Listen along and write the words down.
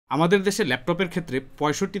আমাদের দেশে ল্যাপটপের ক্ষেত্রে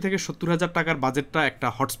 ৬৫ থেকে ৭০,০০০ টাকার বাজেটটা একটা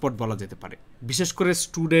হটস্পট বলা যেতে পারে। বিশেষ করে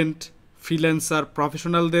স্টুডেন্ট, ফ্রিল্যান্সার,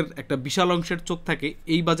 প্রফেশনালদের একটা বিশাল অংশের চোখ থাকে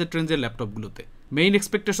এই বাজেট রেঞ্জের ল্যাপটপগুলোতে। মেইন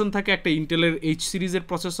এক্সপেকটেশন থাকে একটা ইন্টেলের এইচ সিরিজের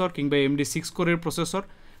প্রসেসর কিংবা AMD 6 কোরের প্রসেসর,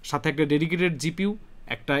 সাথে একটা ডেডিকেটেড জিপিইউ,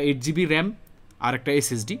 একটা 8GB র্যাম আর একটা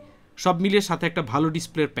SSD, সব মিলিয়ে সাথে একটা ভালো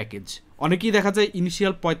ডিসপ্লের প্যাকেজ। অনেকেই দেখা যায়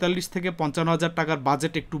ইনিশিয়াল ৪৫ থেকে ৫৫,০০০ টাকার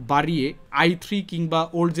বাজেট একটু বাড়িয়ে i3 কিংবা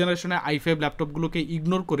ওল্ড জেনারেশনের i5 ল্যাপটপগুলোকে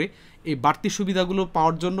ইগনোর করে এই বাড়তি সুবিধাগুলো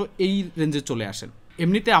পাওয়ার জন্য এই রেঞ্জে চলে আসেন।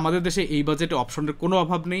 এমনিতে আমাদের দেশে এই বাজেটে অপশনের কোনো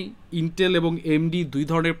অভাব নেই। ইন্টেল এবং AMD দুই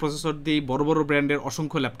ধরনের প্রসেসর দিয়েই বড় বড় ব্র্যান্ডের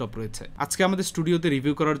অসংখ্য ল্যাপটপ রয়েছে। আজকে আমাদের স্টুডিওতে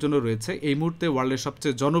রিভিউ করার জন্য রয়েছে এই মুহূর্তে ওয়ার্ল্ডের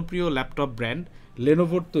সবচেয়ে জনপ্রিয় ল্যাপটপ ব্র্যান্ড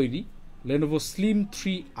লেনোভোর তৈরি Lenovo Slim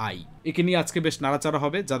 3i। একে নিয়ে আজকে বেশ নাড়াচাড়া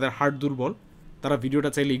হবে। যাদের হার্ট দুর্বল তারা ভিডিওটা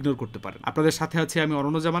চাইলে ইগনোর করতে পারেন। আপনাদের সাথে আছি আমি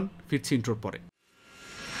অনন্যজামান, ফিরছি ইন্ট্রোর পরে।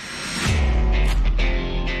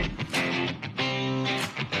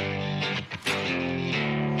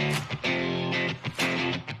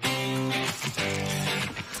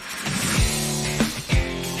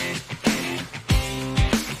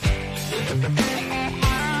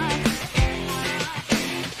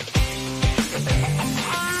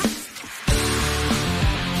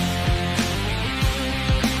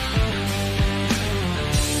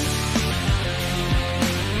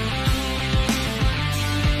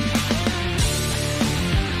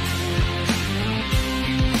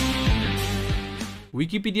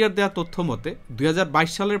 উইকিপিডিয়ার দেওয়া তথ্য মতে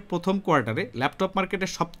 2022 সালের প্রথম কোয়ার্টারে ল্যাপটপ মার্কেটে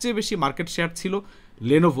সবচেয়ে বেশি মার্কেট শেয়ার ছিল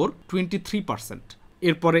লেনোভোর 23%,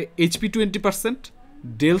 এরপরে HP 20%,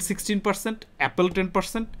 ডেল 16%, অ্যাপল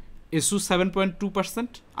 10%, এসুস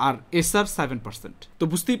 7.2% আর এসার 7%। তো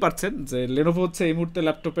বুঝতেই পারছেন যে লেনোভো হচ্ছে এই মুহূর্তে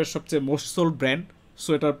ল্যাপটপের সবচেয়ে মোস্ট সোল্ড ব্র্যান্ড, সো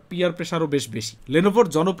এটার পিয়ার প্রেশারও বেশ বেশি। লেনোভোর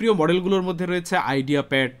জনপ্রিয় মডেলগুলোর মধ্যে রয়েছে আইডিয়া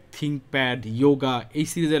প্যাড, থিঙ্কপ্যাড, ইয়োগা, এই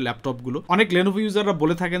সিরিজের ল্যাপটপগুলো। অনেক লেনোভো ইউজাররা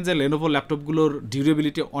বলে থাকেন যে লেনোভো ল্যাপটপগুলোর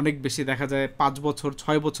ডিউরেবিলিটি অনেক বেশি, দেখা যায় 5 বছর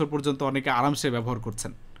 6 বছর পর্যন্ত অনেকে আরামসে ব্যবহার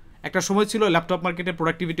করছেন। একটা সময় ছিল ল্যাপটপ মার্কেটে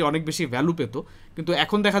প্রোডাক্টিভিটি অনেক বেশি ভ্যালু পেত, কিন্তু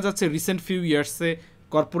এখন দেখা যাচ্ছে রিসেন্ট ফিউ ইয়ার্সে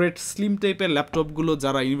কর্পোরেট স্লিম টাইপের ল্যাপটপগুলো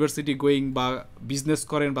যারা ইউনিভার্সিটি গোয়িং বা বিজনেস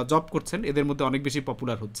করেন বা জব করছেন এদের মধ্যে অনেক বেশি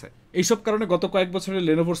পপুলার হচ্ছে। এইসব কারণে গত কয়েক বছরে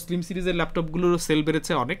লেনোভোর স্লিম সিরিজের ল্যাপটপগুলোরও সেল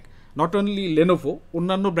বেড়েছে অনেক। নট অনলি লেনোভো,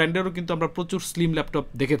 অন্যান্য ব্র্যান্ডেরও কিন্তু আমরা প্রচুর স্লিম ল্যাপটপ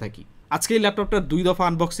দেখে থাকি। আজকে এই ল্যাপটপটার 2 দফা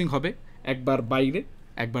আনবক্সিং হবে, একবার বাইরে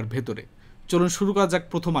একবার ভেতরে। চলুন শুরু করা যাক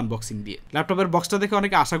প্রথম আনবক্সিং দিয়ে। ল্যাপটপের বক্সটা দেখে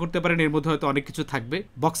অনেকে আশা করতে পারেন এর মধ্যে হয়তো অনেক কিছু থাকবে।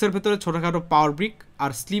 বক্সের ভেতরে ছোটখাটো পাওয়ার ব্রিক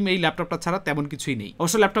আর স্লিম এই ল্যাপটপটা ছাড়া তেমন কিছুই নেই।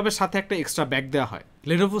 অবশ্য ল্যাপটপের সাথে একটা এক্সট্রা ব্যাগ দেওয়া হয়।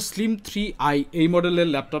 Lenovo Slim 3i এই মডেলের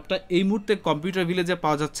ল্যাপটপটা এই মুহূর্তে কম্পিউটার ভিলেজে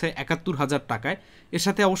পাওয়া যাচ্ছে ৭১,০০০ টাকায়। এর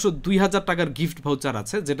সাথে অবশ্য ২,০০০ টাকার গিফট ভাউচার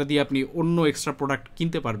আছে, যেটা দিয়ে আপনি অন্য এক্সট্রা প্রোডাক্ট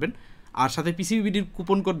কিনতে পারবেন। আর সাথে পিসিবিডির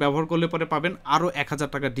কুপন কোড ব্যবহার করলে পরে পাবেন আরও ১,০০০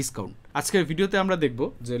 টাকার ডিসকাউন্ট। আজকের ভিডিওতে আমরা দেখব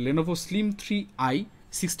যে Lenovo Slim 3i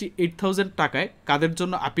 68,000 টাকায় কাদের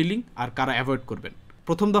জন্য আপিলিং আর কারা অ্যাভয়েড করবেন।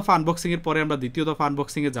 প্রথম দফা আনবক্সিংয়ের পরে আমরা দ্বিতীয় দফা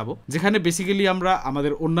আনবক্সিংয়ে যাব, যেখানে বেসিক্যালি আমরা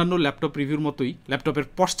আমাদের অন্যান্য ল্যাপটপ রিভিউর মতোই ল্যাপটপের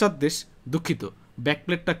পশ্চাৎ দেশ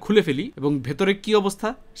ব্যাকপ্লেটটা খুলে ফেলি এবং ভেতরে কি অবস্থা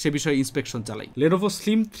সে বিষয়ে ইন্সপেকশন চালাই। Lenovo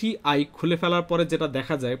Slim 3i খুলে ফেলার পরে যেটা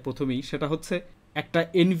দেখা যায় প্রথমেই সেটা হচ্ছে একটা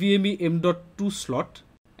NVMe M.2 স্লট,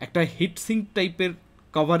 একটা হিটসিঙ্ক টাইপের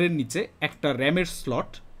কভারের নিচে একটা র্যামের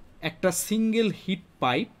স্লট, একটা সিঙ্গেল হিট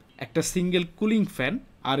পাইপ, একটা সিঙ্গেল কুলিং ফ্যান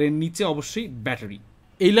আর এর নিচে অবশ্যই ব্যাটারি।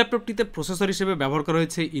 এই ল্যাপটপটিতে প্রসেসর হিসেবে ব্যবহার করা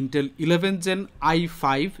হয়েছে ইন্টেল 11 Gen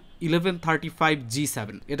i5 1135G7।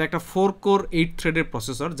 এটা একটা 4 কোর 8 থ্রেডের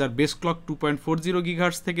প্রসেসর, যার বেস ক্লক 2.40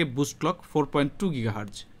 GHz থেকে বুস্ট ক্লক 4.2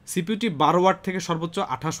 GHz। সিপিইউটি 12 ওয়াট থেকে সর্বোচ্চ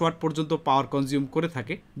 28 ওয়াট পর্যন্ত পাওয়ার কনজিউম করে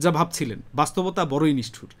থাকে, যা ভাবছিলেন বাস্তবতা বড়ই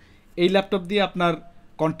নিষ্ঠুর। এই ল্যাপটপ দিয়ে আপনার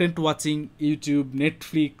কন্টেন্ট ওয়াচিং, ইউটিউব,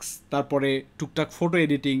 নেটফ্লিক্স, তারপরে টুকটাক ফটো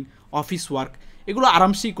এডিটিং, অফিস ওয়ার্ক এগুলো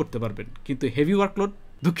আরামসেই করতে পারবেন, কিন্তু হেভি ওয়ার্কলোড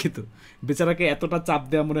দুঃখিত, বেচারাকে এতটা চাপ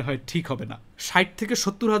দেওয়া মনে হয় ঠিক হবে না। ৬০ থেকে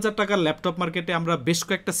 ৭০,০০০ টাকার ল্যাপটপ মার্কেটে আমরা বেশ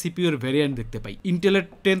কয়েকটা সিপিইউর ভ্যারিয়েন্ট দেখতে পাই। ইন্টেলের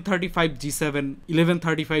 1035G7,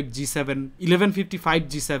 1135G7,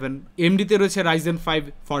 1155G7, এমডিতে রয়েছে Ryzen 5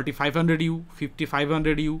 4500U,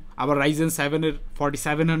 5500U, আবার Ryzen 7 এর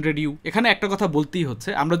 4700U। এখানে একটা কথা বলতেই হচ্ছে,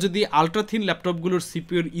 আমরা যদি আলট্রা থিন ল্যাপটপগুলোর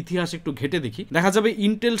সিপিইউর ইতিহাস একটু ঘেটে দেখি, দেখা যাবে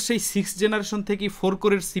ইন্টেল সেই 6 জেনারেশন থেকে 4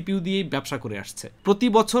 কোরের সিপিইউ দিয়েই ব্যবসা করে আসছে। প্রতি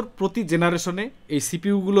বছর প্রতি জেনারেশনে এই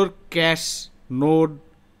সিপিইউগুলোর ক্যাশ, নোড,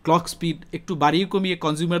 ক্লক স্পিড একটু বাড়িয়ে কমিয়ে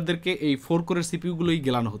কনজিউমারদেরকে এই 4 কোরের সিপিইউগুলোই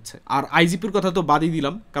গেলানো হচ্ছে। আর আইজিপির কথা তো বাদই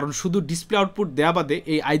দিলাম, কারণ শুধু ডিসপ্লে আউটপুট দেয়া বাদে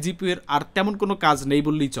এই আইজিপি এর আর তেমন কোনো কাজ নেই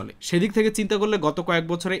বললেই চলে। সেদিক থেকে চিন্তা করলে গত কয়েক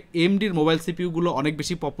বছরে এমডির মোবাইল সিপিইউগুলো অনেক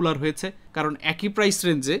বেশি পপুলার হয়েছে, কারণ একই প্রাইস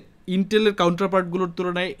রেঞ্জে ইন্টেলের কাউন্টারপার্টগুলোর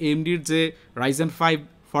তুলনায় এমডির যে Ryzen 5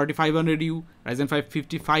 4500U, Ryzen 5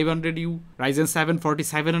 5500U, Ryzen 7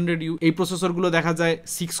 4700U এই প্রসেসরগুলো দেখা যায়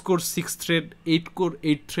 6 core 6 thread 8 core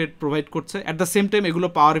 8 thread provide করছে। অ্যাট দ্য সেম টাইম এগুলো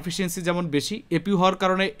পাওয়ার এফিসিয়েন্সি যেমন বেশি, এপিইউ হওয়ার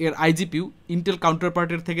কারণে এর আইজিপিইউ ইন্টেল কাউন্টার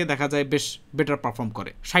পার্টের থেকে দেখা যায় বেশ বেটার পারফর্ম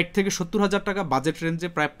করে। 60 থেকে 70,000 টাকা বাজেট রেঞ্জে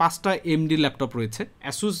প্রায় 5টা এমডি ল্যাপটপ রয়েছে।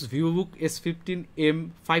 Asus VivoBook S15M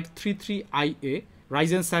 533IA,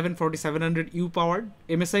 Ryzen 7 4700U powered,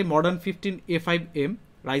 MSI Modern 15A5M,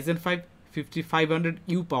 Ryzen 5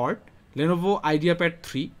 5500U powered, Lenovo IdeaPad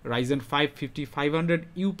 3, Ryzen 5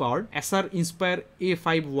 5500U powered, Acer Inspire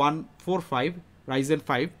A5145, Ryzen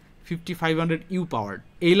 5 5500U powered।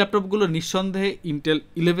 এই ল্যাপটপগুলো নিঃসন্দেহে ইন্টেল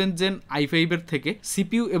 11 Gen i5 এর থেকে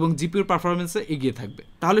সিপিইউ এবং জিপিইউর পারফরমেন্সে এগিয়ে থাকবে।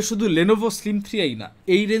 তাহলে শুধু Lenovo Slim 3i না,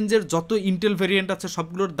 এই রেঞ্জের যত ইন্টেল ভেরিয়েন্ট আছে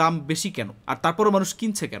সবগুলোর দাম বেশি কেন, আর তারপরও মানুষ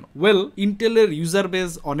কিনছে কেন? ওয়েল, ইন্টেলের ইউজার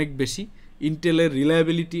বেস অনেক বেশি, ইন্টেলের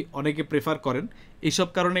রিলায়েবিলিটি অনেকে প্রেফার করেন। এইসব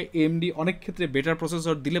কারণে এএমডি অনেক ক্ষেত্রে বেটার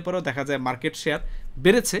প্রসেসর দিলে পরেও দেখা যায় মার্কেট শেয়ার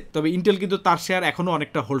বেড়েছে, তবে ইন্টেল কিন্তু তার শেয়ার এখনও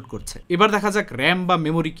অনেকটা হোল্ড করছে। এবার দেখা যাক র্যাম বা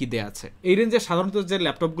মেমোরি কি দেয়া আছে। এই রেঞ্জে সাধারণত যে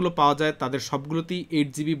ল্যাপটপগুলো পাওয়া যায় তাদের সবগুলোতেই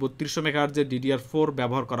 8GB 3200 MHz DDR4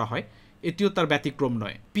 ব্যবহার করা হয়, এটিও তার ব্যতিক্রম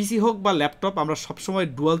নয়। পিসি হোক বা ল্যাপটপ আমরা সবসময়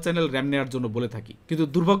ডুয়াল চ্যানেল র্যাম নেওয়ার জন্য বলে থাকি, কিন্তু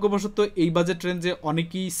দুর্ভাগ্যবশত এই বাজেট রেঞ্জে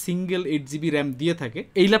অনেকেই সিঙ্গেল 8GB র্যাম দিয়ে থাকে।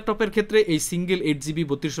 এই ল্যাপটপের ক্ষেত্রে এই সিঙ্গেল 8GB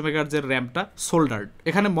 3200 MHz এর র্যামটা সোল্ড আউট।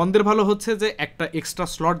 এখানে মন্দের ভালো হচ্ছে যে একটা এক্সট্রা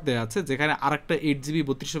স্লট দেওয়া আছে, যেখানে আরেকটা 8GB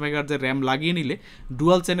 3200 MHz এর র্যাম লাগিয়ে নিলে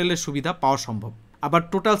ডুয়াল চ্যানেলের সুবিধা পাওয়া সম্ভব। আবার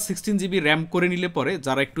টোটাল 16GB র্যাম করে নিলে পরে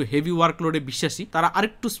যারা একটু হেভি ওয়ার্কলোডে বিশ্বাসী তারা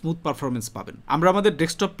আরেকটু স্মুথ পারফরমেন্স পাবেন। আমরা আমাদের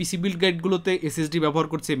ডেস্কটপ পিসি বিল্ড গাইডগুলোতে এসএসডি ব্যবহার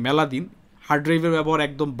করছি মেলাদিন, হার্ড ড্রাইভের ব্যবহার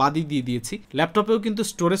একদম বাদই দিয়ে দিয়েছি। ল্যাপটপেও কিন্তু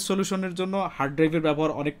স্টোরেজ সলিউশনের জন্য হার্ড ড্রাইভের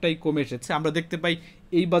ব্যবহার অনেকটাই কমে এসেছে। আমরা দেখতে পাই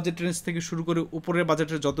এই বাজেট রেঞ্জ থেকে শুরু করে উপরের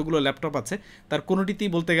বাজেটের যতগুলো ল্যাপটপ আছে তার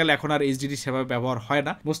কোনোটিতেই বলতে গেলে এখন আর এইচডিডি সেভাবে ব্যবহার হয়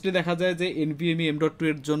না। মোস্টলি দেখা যায় যে NVMe M.2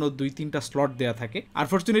 এর জন্য 2-3টা স্লট দেওয়া থাকে।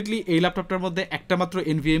 আনফরচুনেটলি এই ল্যাপটপটার মধ্যে একটা মাত্র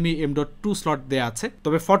NVMe M.2 স্লট দেওয়া আছে,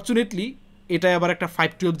 তবে ফরচুনেটলি এটাই আবার একটা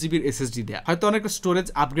 512GB এসএসডি দেয়া। হয়তো অনেকটা স্টোরেজ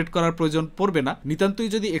আপগ্রেড করার প্রয়োজন পড়বে না, নিতান্তই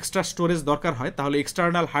যদি এক্সট্রা স্টোরেজ দরকার হয় তাহলে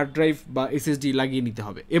এক্সটার্নাল হার্ড ড্রাইভ বা এসএসডি লাগিয়ে নিতে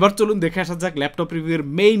হবে। এবার চলুন দেখে আসা যাক ল্যাপটপ রিভিউয়ের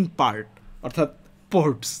মেইন পার্ট, অর্থাৎ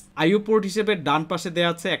পোর্টস। আইও পোর্ট হিসেবে ডান পাশে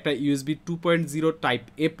দেওয়া আছে একটা USB 2.0 টাইপ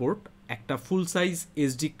এ পোর্ট, একটা ফুল সাইজ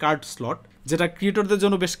এসডি কার্ড স্লট, যেটা ক্রিয়েটরদের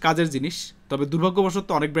জন্য বেশ কাজের জিনিস, তবে দুর্ভাগ্যবশত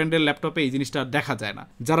অনেক ব্র্যান্ডের ল্যাপটপে এই জিনিসটা দেখা যায় না।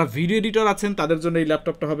 যারা ভিডিও এডিটর আছেন তাদের জন্য এই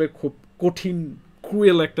ল্যাপটপটা হবে খুব কঠিন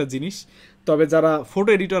ক্রুয়েল একটা জিনিস, তবে যারা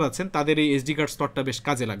ফটো এডিটর আছেন তাদের এই এসডি কার্ড স্লটটা বেশ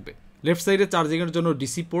কাজে লাগবে। লেফট সাইডে চার্জিংয়ের জন্য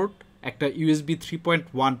ডিসি পোর্ট, একটা USB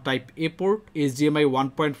 3.1 টাইপ এ পোর্ট, HDMI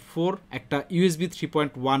 1.4, একটা USB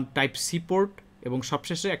 3.1 টাইপ সি পোর্ট এবং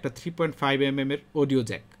সবশেষে একটা 3.5mm এর অডিও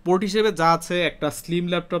জ্যাক। পোর্ট হিসেবে যা আছে একটা স্লিম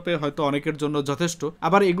ল্যাপটপে হয়তো অনেকের জন্য যথেষ্ট,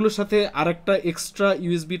 আবার এগুলোর সাথে আরেকটা এক্সট্রা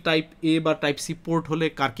USB টাইপ এ বা টাইপ সি পোর্ট হলে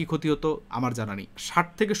কার কি ক্ষতি হতো আমার জানা নেই। 60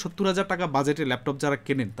 থেকে 70,000 টাকা বাজেটে ল্যাপটপ যারা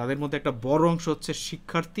কেনেন তাদের মধ্যে একটা বড় অংশ হচ্ছে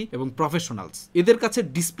শিক্ষার্থী এবং প্রফেশনালস। এদের কাছে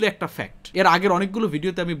ডিসপ্লে একটা ফ্যাক্ট। এর আগের অনেকগুলো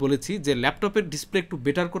ভিডিওতে আমি বলেছি যে ল্যাপটপের ডিসপ্লে একটু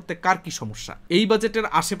বেটার করতে কার কি সমস্যা। এই বাজেটের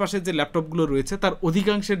আশেপাশে যে ল্যাপটপগুলো রয়েছে তার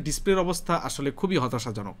অধিকাংশের ডিসপ্লের অবস্থা আসলে খুবই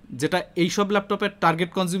হতাশাজনক, যেটা এইসব ল্যাপটপের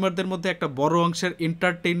টার্গেট কনজিউমারদের মধ্যে একটা বড় অংশের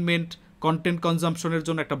এন্টারটেইনমেন্ট কন্টেন্ট কনজাম্পশনের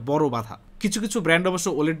জন্য একটা বড় বাধা। কিছু কিছু ব্র্যান্ড অবশ্য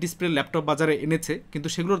ওলেড ডিসপ্লে ল্যাপটপ বাজারে এনেছে, কিন্তু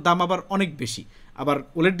সেগুলোর দাম আবার অনেক বেশি। আবার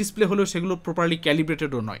ওলেড ডিসপ্লে হলেও সেগুলো প্রপারলি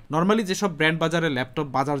ক্যালিব্রেটেডও নয়। নর্মালি যেসব ব্র্যান্ড বাজারে ল্যাপটপ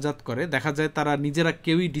বাজারজাত করে দেখা যায় তারা নিজেরা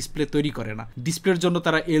কেউই ডিসপ্লে তৈরি করে না। ডিসপ্লের জন্য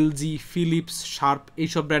তারা LG, ফিলিপস, শার্প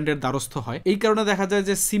এইসব ব্র্যান্ডের দ্বারস্থ হয়। এই কারণে দেখা যায়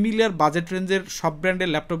যে সিমিলার বাজেট রেঞ্জের সব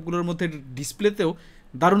ব্র্যান্ডের ল্যাপটপগুলোর মধ্যে ডিসপ্লেতেও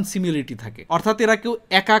দারুণ সিমিলারিটি থাকে, অর্থাৎ এরা কেউ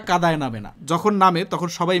একা কাদায় নামে না, যখন নামে তখন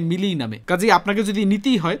সবাই মিলেই নামে। কাজেই আপনাকে যদি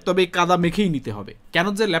নিতেই হয় তবে এই কাদা মেখেই নিতে হবে। কেন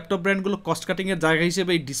যে ল্যাপটপ ব্র্যান্ডগুলো কস্ট কাটিং এর জায়গা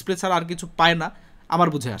হিসেবে এই ডিসপ্লে ছাড়া আর কিছু পায় না আমার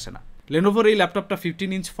বুঝে আসে না। লেনোভোর এই ল্যাপটপটা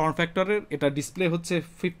 15 ইঞ্চ ফর্ম ফ্যাক্টরের, এটা ডিসপ্লে হচ্ছে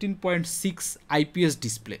 15.6 IPS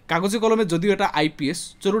ডিসপ্লে। কাগজে কলমে যদিও এটা IPS,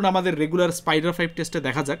 চলুন আমাদের রেগুলার স্পাইডার 5 টেস্টে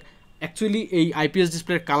দেখা যাক অ্যাকচুয়ালি এই IPS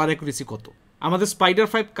ডিসপ্লের কালার অ্যাকুরেসি কত। আমাদের স্পাইডার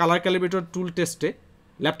 5 কালার ক্যালিব্রেটর টুল টেস্টে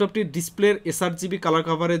ল্যাপটপটির ডিসপ্লের sRGB colour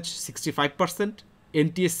coverage 65%,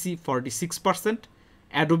 NTSC 46%,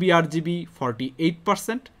 Adobe RGB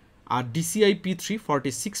 48% আর DCI P3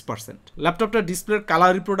 46%। ল্যাপটপটা ডিসপ্লের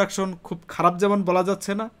কালার রিপ্রোডাকশন খুব খারাপ যেমন বলা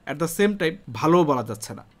যাচ্ছে না, অ্যাট দ্য সেম টাইম ভালোও বলা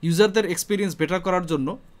যাচ্ছে না। ইউজারদের এক্সপিরিয়েন্স বেটার করার জন্য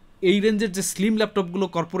এই রেঞ্জের যে স্লিম ল্যাপটপগুলো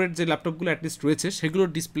কর্পোরেট যে ল্যাপটপগুলো অ্যাটলিস্ট রয়েছে সেগুলোর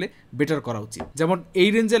ডিসপ্লে বেটার করা উচিত। যেমন এই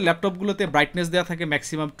রেঞ্জের ল্যাপটপগুলোতে ব্রাইটনেস দেওয়া থাকে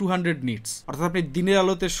ম্যাক্সিমাম 200 নিটস, অর্থাৎ আপনি দিনের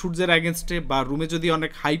আলোতে সূর্যের অ্যাগেনস্টে বা রুমে যদি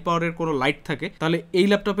অনেক হাই পাওয়ারের কোনো লাইট থাকে তাহলে এই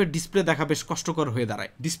ল্যাপটপের ডিসপ্লে দেখা বেশ কষ্টকর হয়ে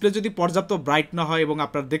দাঁড়ায়। ডিসপ্লে যদি পর্যাপ্ত ব্রাইট না হয় এবং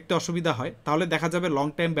আপনার দেখতে অসুবিধা হয় তাহলে দেখা যাবে লং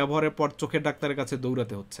টাইম ব্যবহারের পর চোখের ডাক্তারের কাছে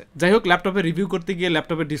দৌড়াতে হচ্ছে। যাই হোক, ল্যাপটপের রিভিউ করতে গিয়ে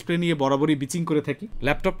ল্যাপটপের ডিসপ্লে নিয়ে বরাবরই বিচিং করে থাকি।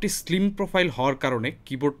 ল্যাপটপটি স্লিম প্রোফাইল হওয়ার কারণে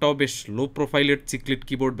কিবোর্ডটাও বেশ লো প্রোফাইলের চিকলিট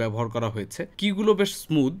কিবোর্ড ব্যবহার করা হয়েছে। কিগুলো বেশ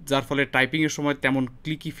স্মুথ, যার ফলে টাইপিং এর সময় তেমন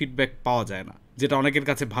ক্লিকি ফিডব্যাক পাওয়া যায় না, যেটা অনেকের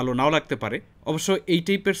কাছে ভালো নাও লাগতে পারে। অবশ্য এই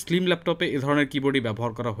টাইপের স্লিম ল্যাপটপে এ ধরনের কিবোর্ডই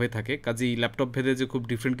ব্যবহার করা হয়ে থাকে, কাজেই ল্যাপটপ ভেদে যে খুব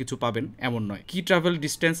ডিফারেন্ট কিছু পাবেন এমন নয়। কি ট্রাভেল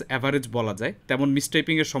ডিস্টেন্স অ্যাভারেজ বলা যায়, তেমন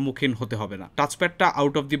মিসটাইপিং এর সম্মুখীন হতে হবে না। টাচপ্যাডটা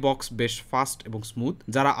আউট অফ দি বক্স বেশ ফাস্ট এবং স্মুথ।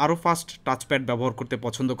 যারা আরও ফাস্ট টাচপ্যাড ব্যবহার করতে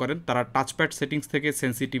পছন্দ করেন তারা টাচপ্যাড সেটিংস থেকে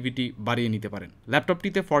সেন্সিটিভিটি বাড়িয়ে নিতে পারেন।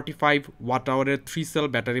 ল্যাপটপটিতে 45 ওয়াট আওয়ারের 3 সেল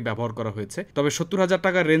ব্যাটারি ব্যবহার করা হয়েছে, তবে 70,000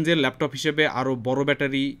 টাকার রেঞ্জের ল্যাপটপ হিসেবে আরও বড়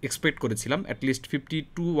ব্যাটারি এক্সপেক্ট করেছিলাম, অ্যাটলিস্ট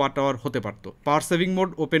 52 ওয়াট আওয়ার হতে পারত। পাওয়ার সেভিং মোড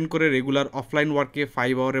ওপেন করে রেগুলার অফলাইন ওয়ার্কে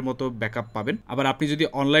 5 আওয়ারের মতো ব্যাকআপ পাবেন। আবার আপনি যদি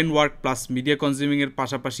online work plus media consuming এর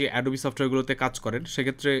পাশাপাশি অ্যাডোবি সফটওয়্যারগুলোতে কাজ করেন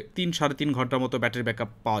সেক্ষেত্রে 3-3.5 ঘন্টার মতো ব্যাটারি ব্যাকআপ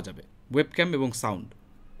পাওয়া যাবে। ওয়েবক্যাম এবং সাউন্ড,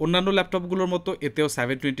 অন্যান্য ল্যাপটপগুলোর মতো এতেও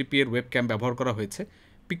 720p এর ওয়েবক্যাম ব্যবহার করা হয়েছে।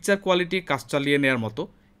 পিকচার কোয়ালিটি কাজ চালিয়ে নেওয়ার মতো।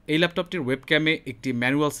 এই ল্যাপটপটির ওয়েবক্যামে একটি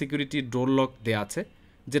ম্যানুয়াল সিকিউরিটি ডোর লক দেওয়া আছে,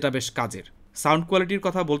 যেটা বেশ কাজের। সাউন্ড কোয়ালিটির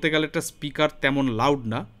কথা বলতে গেলে একটা স্পিকার তেমন লাউড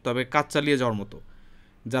না, তবে কাজ চালিয়ে যাওয়ার মতো।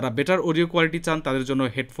 যারা বেটার অডিও কোয়ালিটি চান তাদের জন্য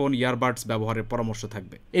হেডফোন ইয়ারবাডস ব্যবহারের পরামর্শ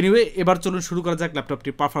থাকবে। এনিওয়ে, এবার চলুন শুরু করা যাক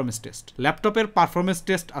ল্যাপটপটির পারফরমেন্স টেস্ট। ল্যাপটপের পারফরমেন্স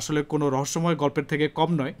টেস্ট আসলে কোনো রহস্যময় গল্পের থেকে কম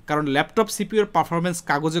নয়, কারণ ল্যাপটপ সিপিইউ এর পারফরমেন্স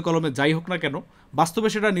কাগজে কলমে যাই হোক না কেন, বাস্তবে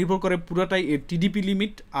সেটা নির্ভর করে পুরোটাই এর টিডিপি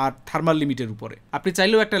লিমিট আর থার্মাল লিমিটের উপরে। আপনি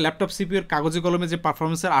চাইলেও একটা ল্যাপটপ সিপিইউ এর কাগজে কলমে যে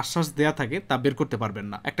পারফরমেন্সের আশ্বাস দেয়া থাকে তা বের করতে পারবেন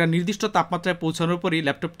না। একটা নির্দিষ্ট তাপমাত্রায় পৌঁছানোর পরই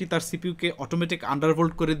ল্যাপটপটি তার সিপিইউকে অটোমেটিক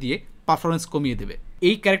আন্ডারভোল্ট করে দিয়ে পারফরমেন্স কমিয়ে দেবে।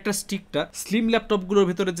 এই ক্যারেক্টারিস্টিকটা স্লিম ল্যাপটপগুলোর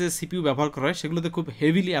ভিতরে যে সিপিইউ ব্যবহার করা হয় সেগুলোতে খুব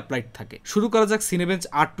হেভিলি অ্যাপ্লাইড থাকে। শুরু করা যাক সিনেবেঞ্চ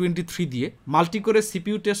R23 দিয়ে। মাল্টি করে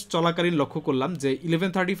সিপিইউ টেস্ট চলাকালীন লক্ষ্য করলাম যে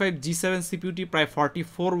 1135 G7 সিপিইউটি প্রায়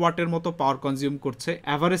 44 ওয়াটের মতো পাওয়ার কনজিউম করছে।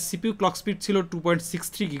 অ্যাভারেজ সিপিইউ ক্লক স্পিড ছিল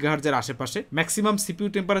 2.63 GHz এর আশেপাশে। ম্যাক্সিমাম সিপিইউ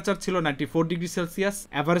টেম্পারেচার ছিল 94 ডিগ্রি সেলসিয়াস।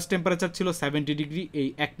 অ্যাভারেজ টেম্পারেচার ছিল 70 ডিগ্রি এই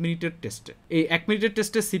 1 মিনিটের টেস্টে। এই 1 মিনিটের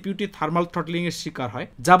টেস্টে সিপিইউটি থার্মাল থ্রটলিং এর শিকার হয়।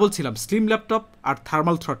 যা বলছিলাম, স্লিম ল্যাপটপ আর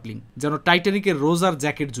থার্মাল থ্রটলিং যেন টাইটানিকের রোজ আর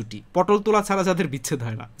জ্যাকের জুটি, পটল তোলা ছাড়া যাদের বিচ্ছেদ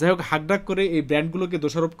হয় না। যাই হোক, হাকডাক করে এই ব্র্যান্ডগুলোকে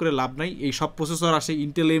দোষারোপ করে লাভ নাই। এই সব প্রসেসর আসে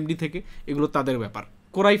ইন্টেল AMD থেকে, এগুলো তাদের ব্যাপার।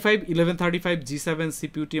 Core i5 1135 G7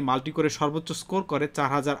 সিপিইউটি মাল্টি করে সর্বোচ্চ স্কোর করে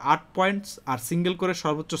 4008 পয়েন্টস আর সিঙ্গেল করে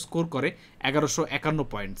সর্বোচ্চ স্কোর করে 1151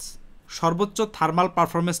 পয়েন্টস। সর্বোচ্চ থার্মাল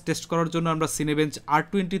পারফরমেন্স টেস্ট করার জন্য আমরা সিনেবেঞ্চ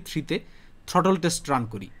R23-তে থ্রটল টেস্ট রান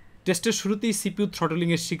করি। টেস্টের শুরুতেই সিপিইউ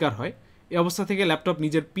থ্রটলিংয়ের শিকার হয়। এই অবস্থা থেকে ল্যাপটপ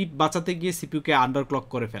নিজের পিঠ বাঁচাতে গিয়ে সিপিইউকে আন্ডারক্লক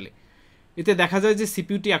করে ফেলে। এতে দেখা যায় যে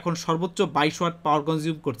সিপিইউটি এখন সর্বোচ্চ 22 ওয়াট পাওয়ার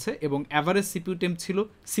কনজিউম করছে এবং অ্যাভারেজ সিপিইউ টেম্প ছিল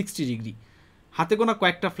 60 ডিগ্রি। হাতে গোনা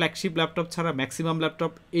কয়েকটা ফ্ল্যাগশিপ ল্যাপটপ ছাড়া ম্যাক্সিমাম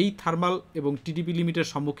ল্যাপটপ এই থার্মাল এবং টিডিপি লিমিটের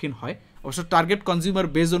সম্মুখীন হয়। অবশ্য টার্গেট কনজিউমার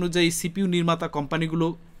বেজ অনুযায়ী সিপিইউ নির্মাতা কোম্পানিগুলো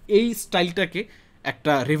এই স্টাইলটাকে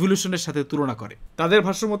একটা রেভলিউশনের সাথে তুলনা করে। তাদের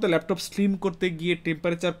ভাষ্যমতে ল্যাপটপ স্লিম করতে গিয়ে,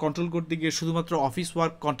 টেম্পারেচার কন্ট্রোল করতে গিয়ে, শুধুমাত্র অফিস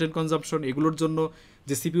ওয়ার্ক, কন্টেন্ট কনজাম্পশন এগুলোর জন্য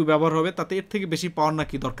যে সিপিইউ ব্যবহার হবে তাতে এর থেকে বেশি পাওয়ার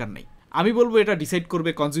নাকি দরকার নেই। আমি বলবো এটা ডিসাইড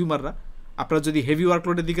করবে কনজিউমাররা। আপনারা যদি হেভি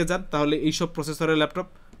ওয়ার্কলোডের দিকে যান তাহলে এইসব প্রসেসরের ল্যাপটপ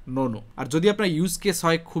নো। আর যদি আপনার ইউজ কেস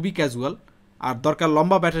হয় খুবই ক্যাজুয়াল আর দরকার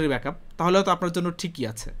লম্বা ব্যাটারি ব্যাকআপ, তাহলে হয়তো আপনার জন্য ঠিকই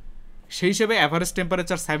আছে। সেই হিসেবে অ্যাভারেজ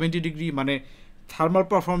টেম্পারেচার 70 ডিগ্রি, মানে থার্মাল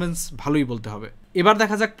পারফরমেন্স ভালোই বলতে হবে। এবার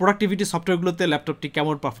দেখা যাক প্রোডাক্টিভিটি সফটওয়্যারগুলোতে ল্যাপটপটি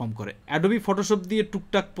কেমন পারফর্ম করে। অ্যাডোবি ফটোশপ দিয়ে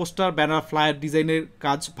টুকটাক পোস্টার, ব্যানার, ফ্লায়ার ডিজাইনের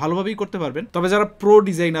কাজ ভালোভাবেই করতে পারবেন। তবে যারা প্রো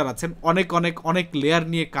ডিজাইনার আছেন, অনেক লেয়ার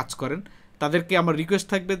নিয়ে কাজ করেন, তাদেরকে আমার রিকোয়েস্ট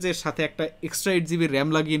থাকবে যে সাথে একটা এক্সট্রা 8GB র্যাম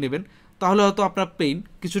লাগিয়ে নেবেন, তাহলে হয়তো আপনার পেইন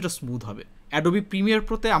কিছুটা স্মুথ হবে। অ্যাডোবি প্রিমিয়ার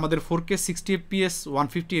প্রোতে আমাদের 4K 60 FPS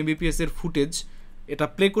 150 Mbps এর ফুটেজ এটা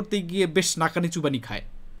প্লে করতে গিয়ে বেশ নাকানি চুবানি খায়।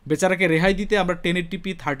 বেচারাকে রেহাই দিতে আমরা 1080p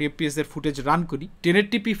 30 FPS এর ফুটেজ রান করি।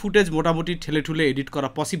 1080p ফুটেজ মোটামুটি ঠেলে ঠুলে এডিট করা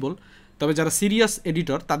পসিবল, তবে যারা সিরিয়াস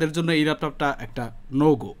এডিটর তাদের জন্য এই ল্যাপটপটা একটা নো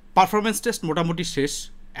গো। পারফরমেন্স টেস্ট মোটামুটি শেষ।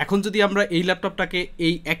 এখন যদি আমরা এই ল্যাপটপটাকে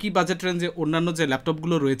এই একই বাজেট রেঞ্জে অন্যান্য যে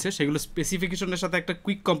ল্যাপটপগুলো রয়েছে সেগুলো স্পেসিফিকেশনের সাথে একটা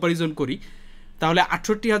কুইক কম্প্যারিজন করি, তাহলে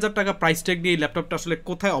 68,000 টাকা প্রাইস ট্যাগ নিয়ে এই ল্যাপটপটা আসলে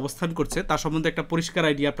কোথায় অবস্থান করছে তার সম্বন্ধে একটা পরিষ্কার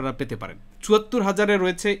আইডিয়া আপনারা পেতে পারেন। 74,000-এ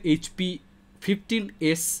রয়েছে HP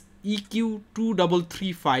 15S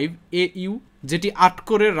EQ2335AU, যেটি 8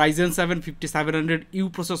 কোরের Ryzen 7 5700U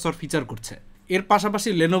প্রসেসর ফিচার করছে। এর পাশাপাশি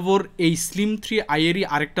লেনোভোর এই স্লিম 3i এরই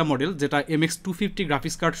আরেকটা মডেল যেটা MX 250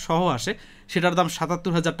 গ্রাফিক্স কার্ড সহ আসে, সেটার দাম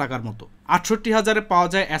 77,000 টাকার মতো। 68,000-এ পাওয়া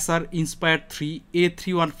যায় Acer Inspire 3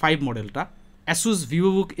 A315 মডেলটা। অ্যাসুস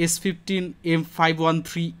ভিভোবুক S15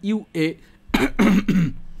 M513UA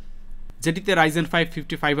যেটিতে Ryzen 5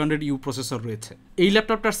 5500U প্রসেসর রয়েছে। এই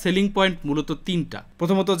ল্যাপটপটার সেলিং পয়েন্ট মূলত তিনটা।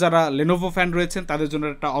 প্রথমত যারা Lenovo ফ্যান রয়েছেন তাদের জন্য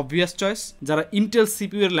একটা অবভিয়াস চয়েস, যারা ইন্টেল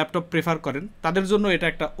সিপিইউ এর ল্যাপটপ প্রেফার করেন তাদের জন্য এটা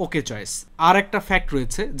একটা ওকে চয়েস। আর একটা ফ্যাক্ট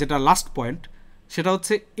রয়েছে যেটা লাস্ট পয়েন্ট, সেটা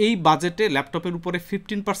হচ্ছে এই বাজেটে ল্যাপটপের উপরে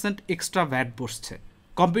 15% এক্সট্রা ভ্যাট বসছে।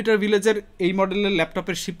 কম্পিউটার ভিলেজের এই মডেলের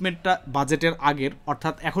ল্যাপটপের শিপমেন্টটা বাজেটের আগের,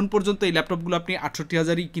 অর্থাৎ এখন পর্যন্ত এই ল্যাপটপগুলো আপনি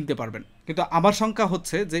 68,000ই কিনতে পারবেন। কিন্তু আমার সংখ্যা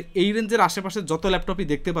হচ্ছে যে এই রেঞ্জের আশেপাশে যত ল্যাপটপই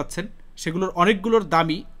দেখতে পাচ্ছেন সেগুলোর অনেকগুলোর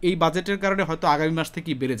দামই এই বাজেটের কারণে হয়তো আগামী মাস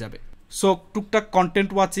থেকেই বেড়ে যাবে। সো টুকটাক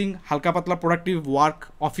কন্টেন্ট ওয়াচিং, হালকা পাতলা প্রোডাক্টিভ ওয়ার্ক,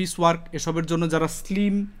 অফিস ওয়ার্ক এসবের জন্য যারা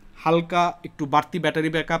স্লিম, হালকা, একটু বাড়তি ব্যাটারি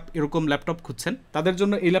ব্যাকআপ এরকম ল্যাপটপ খুঁজছেন তাদের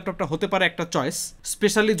জন্য এই ল্যাপটপটা হতে পারে একটা চয়েস,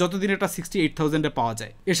 স্পেশালি যতদিন এটা 68,000-এ পাওয়া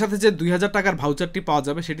যায়। এর সাথে যে 2000 টাকার ভাউচারটি পাওয়া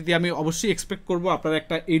যাবে সেটি দিয়ে আমি অবশ্যই এক্সপেক্ট করবো আপনারা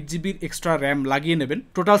একটা 8GB এক্সট্রা র্যাম লাগিয়ে নেবেন।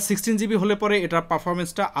 টোটাল 16GB হলে পরে এটার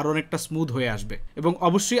পারফরমেন্সটা আরও অনেকটা স্মুথ হয়ে আসবে। এবং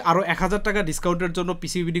অবশ্যই আরও 1000 টাকা ডিসকাউন্টের জন্য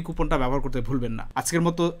পিসিবিডি কুপনটা ব্যবহার করতে ভুলবেন না। আজকের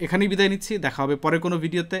মতো এখানেই বিদায় নিচ্ছি, দেখা হবে পরে কোনো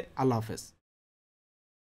ভিডিওতে। আল্লাহ হাফেজ।